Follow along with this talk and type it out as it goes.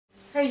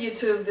Hey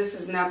YouTube,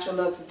 this is Natural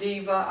Lux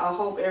Diva. I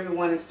hope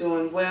everyone is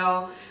doing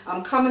well.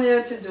 I'm coming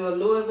in to do a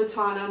Louis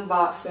Vuitton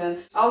unboxing.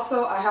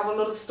 Also, I have a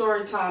little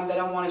story time that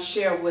I want to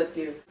share with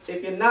you.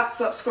 If you're not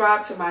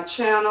subscribed to my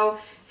channel,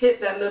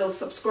 hit that little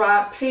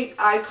subscribe pink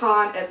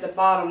icon at the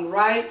bottom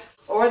right,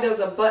 or there's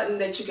a button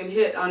that you can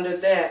hit under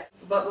that.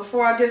 But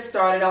before I get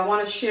started, I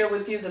want to share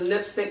with you the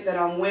lipstick that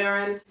I'm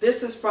wearing.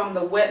 This is from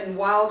the Wet n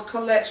Wild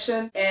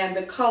collection, and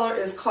the color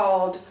is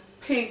called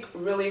Pink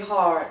Really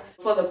Hard.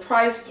 For the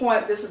price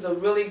point, this is a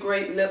really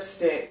great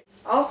lipstick.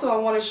 Also, I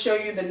want to show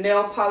you the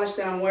nail polish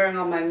that I'm wearing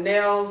on my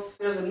nails.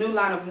 There's a new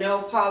line of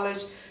nail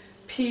polish.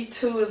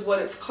 P2 is what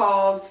it's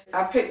called.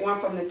 I picked one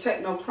from the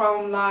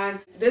Technochrome line.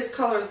 This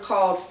color is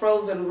called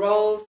Frozen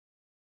Rose.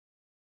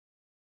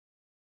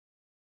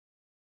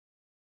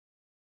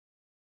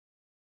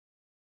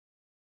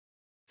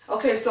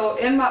 Okay, so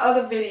in my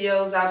other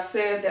videos, I've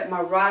said that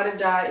my ride or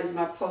die is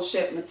my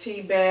Pochette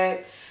Métis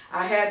bag.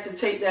 I had to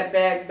take that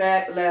bag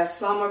back last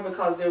summer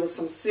because there was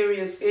some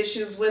serious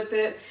issues with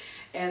it,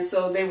 and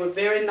so they were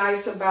very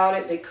nice about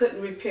it. They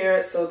couldn't repair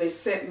it, so they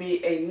sent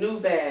me a new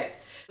bag.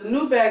 The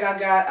new bag I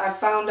got, I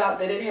found out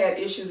that it had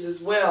issues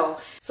as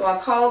well. So I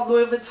called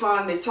Louis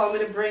Vuitton. They told me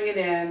to bring it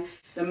in.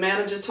 The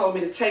manager told me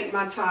to take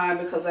my time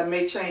because I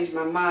may change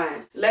my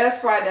mind.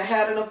 Last Friday I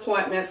had an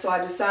appointment, so I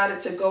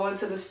decided to go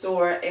into the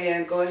store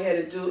and go ahead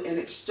and do an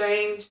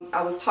exchange.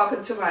 I was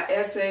talking to my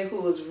SA, who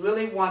was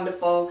really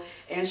wonderful,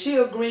 and she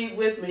agreed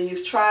with me.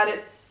 You've tried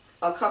it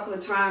a couple of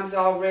times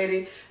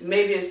already.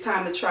 Maybe it's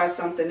time to try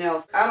something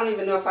else. I don't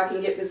even know if I can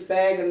get this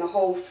bag in the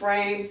whole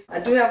frame. I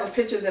do have a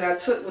picture that I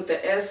took with the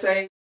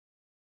SA.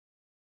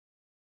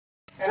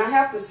 And I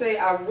have to say,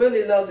 I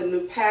really love the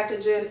new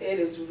packaging. It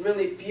is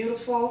really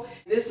beautiful.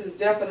 This is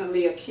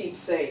definitely a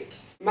keepsake.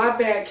 My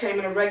bag came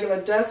in a regular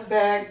dust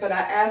bag, but I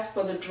asked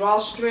for the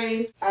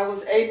drawstring. I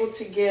was able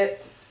to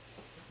get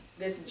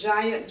this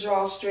giant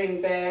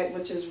drawstring bag,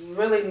 which is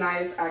really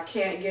nice. I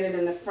can't get it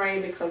in the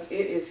frame because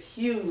it is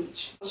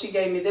huge. She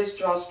gave me this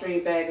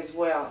drawstring bag as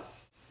well.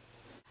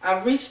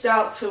 I reached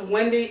out to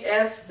Wendy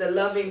S., the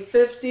Loving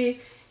 50,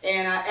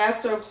 and I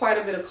asked her quite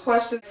a bit of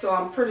questions, so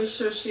I'm pretty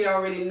sure she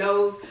already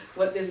knows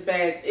what this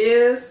bag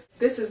is.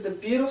 This is the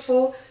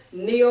beautiful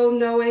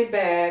NeoNoe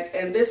bag,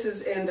 and this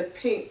is in the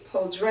pink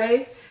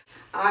poudre.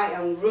 I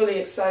am really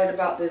excited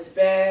about this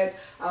bag.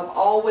 I've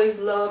always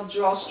loved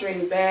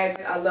drawstring bags.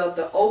 I love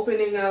the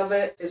opening of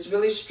it. It's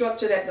really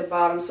structured at the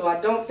bottom, so I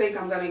don't think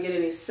I'm going to get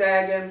any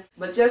sagging.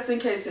 But just in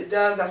case it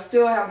does, I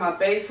still have my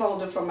base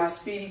holder from my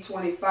Speedy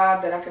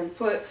 25 that I can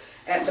put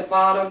at the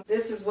bottom.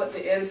 This is what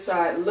the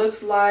inside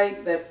looks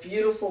like, that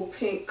beautiful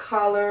pink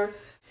color.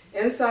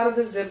 Inside of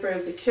the zipper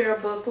is the care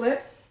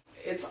booklet.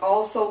 It's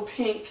also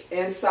pink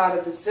inside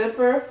of the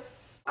zipper.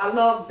 I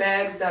love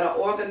bags that are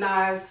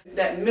organized.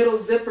 That middle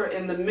zipper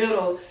in the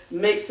middle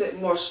makes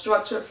it more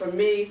structured for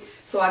me,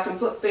 so I can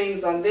put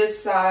things on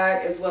this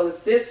side as well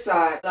as this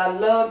side. I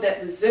love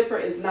that the zipper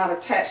is not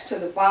attached to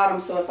the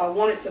bottom, so if I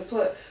wanted to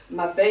put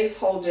my base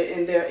holder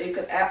in there, it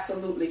could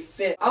absolutely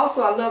fit.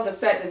 Also, I love the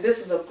fact that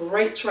this is a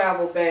great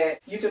travel bag.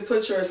 You can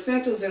put your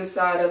essentials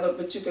inside of it,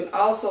 but you can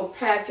also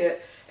pack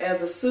it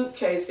as a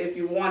suitcase if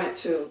you wanted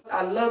to.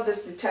 I love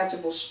this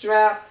detachable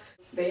strap.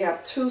 They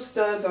have two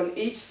studs on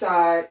each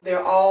side.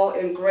 They're all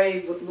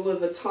engraved with Louis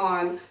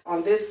Vuitton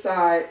on this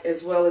side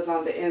as well as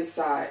on the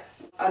inside.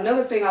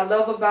 Another thing I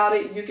love about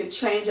it, you can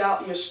change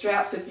out your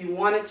straps if you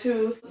wanted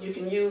to. You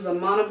can use a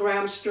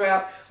monogram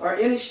strap or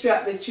any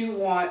strap that you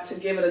want to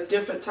give it a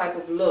different type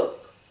of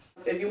look.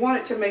 If you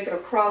wanted to make it a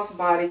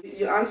crossbody,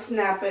 you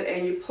unsnap it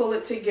and you pull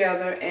it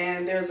together,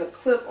 and there's a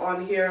clip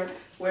on here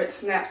where it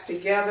snaps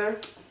together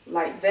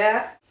like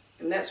that.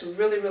 And that's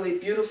really, really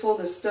beautiful.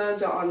 The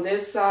studs are on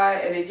this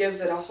side, and it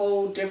gives it a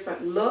whole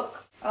different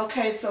look.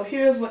 Okay, so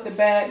here's what the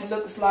bag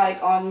looks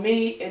like on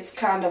me. It's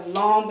kind of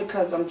long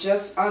because I'm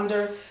just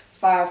under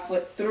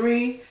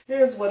 5'3".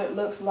 Here's what it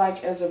looks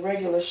like as a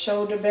regular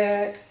shoulder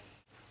bag.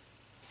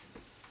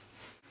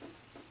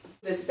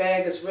 This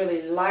bag is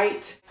really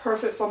light,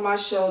 perfect for my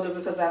shoulder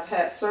because I've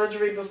had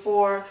surgery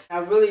before. I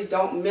really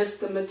don't miss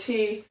the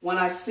Métis. When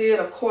I see it,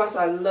 of course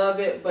I love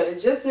it, but it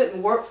just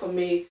didn't work for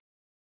me.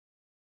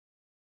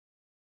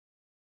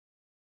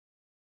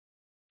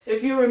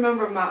 If you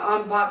remember my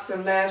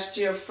unboxing last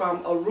year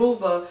from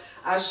Aruba,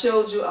 I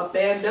showed you a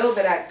bandeau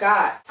that I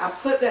got. I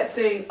put that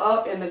thing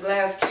up in the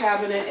glass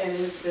cabinet and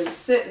it's been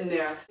sitting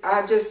there.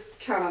 I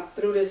just kind of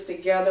threw this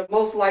together.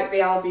 Most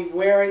likely I'll be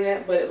wearing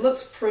it, but it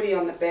looks pretty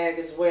on the bag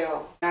as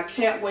well. I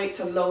can't wait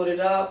to load it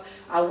up.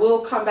 I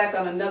will come back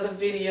on another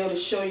video to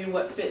show you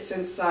what fits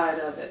inside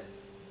of it.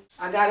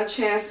 I got a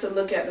chance to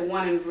look at the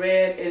one in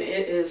red, and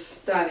it is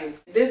stunning.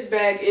 This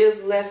bag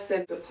is less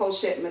than the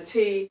Pochette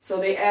Métis, so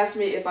they asked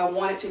me if I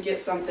wanted to get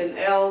something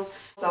else.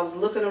 So I was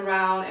looking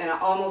around and I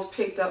almost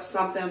picked up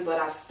something, but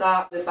I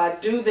stopped. If I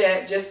do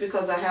that just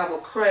because I have a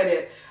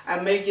credit,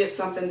 I may get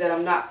something that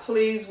I'm not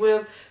pleased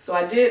with. So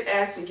I did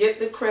ask to get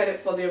the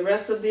credit for the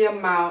rest of the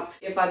amount.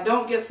 If I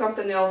don't get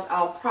something else,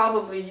 I'll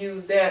probably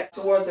use that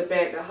towards the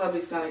bag that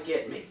hubby's going to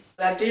get me.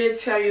 But I did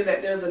tell you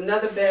that there's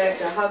another bag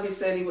that hubby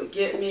said he would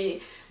get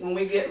me when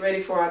we get ready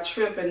for our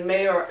trip in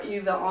May or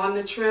either on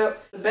the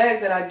trip. The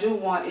bag that I do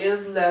want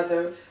is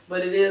leather,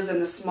 but it is in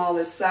the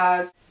smallest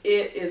size.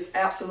 It is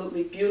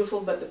absolutely beautiful,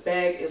 but the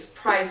bag is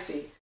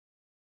pricey.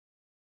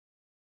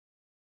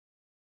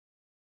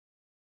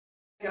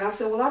 And I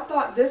said, well, I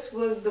thought this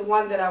was the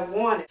one that I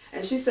wanted.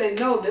 And she said,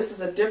 no, this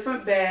is a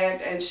different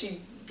bag. And she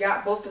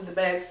got both of the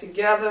bags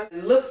together.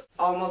 It looks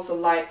almost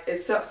alike,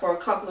 except for a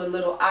couple of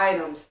little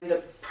items. And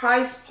the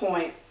price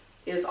point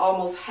is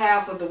almost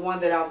half of the one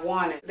that I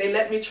wanted. They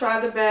let me try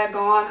the bag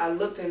on. I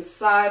looked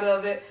inside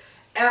of it.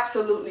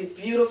 Absolutely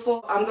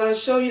beautiful. I'm going to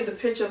show you the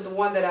picture of the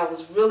one that I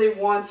was really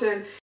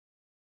wanting.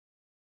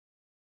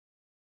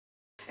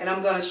 And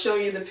I'm going to show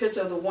you the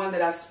picture of the one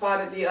that I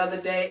spotted the other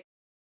day.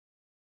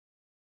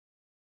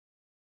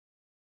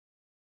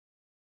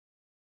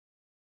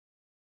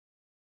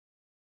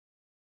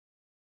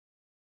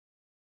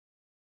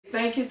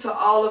 Thank you to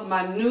all of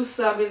my new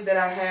subbies that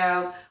I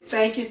have.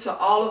 Thank you to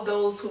all of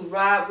those who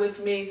ride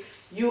with me.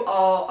 You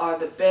all are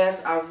the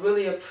best. I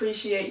really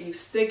appreciate you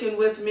sticking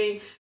with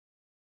me.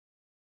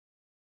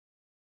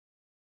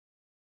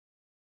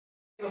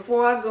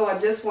 Before I go, I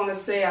just want to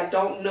say I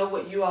don't know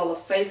what you all are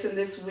facing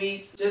this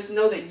week. Just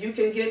know that you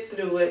can get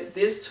through it.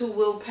 This too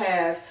will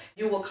pass.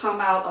 You will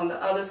come out on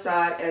the other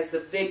side as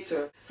the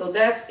victor. So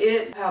that's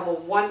it. Have a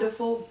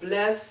wonderful,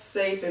 blessed,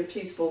 safe, and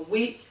peaceful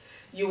week.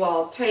 You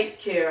all take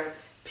care.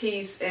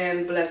 Peace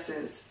and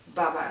blessings.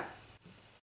 Bye-bye.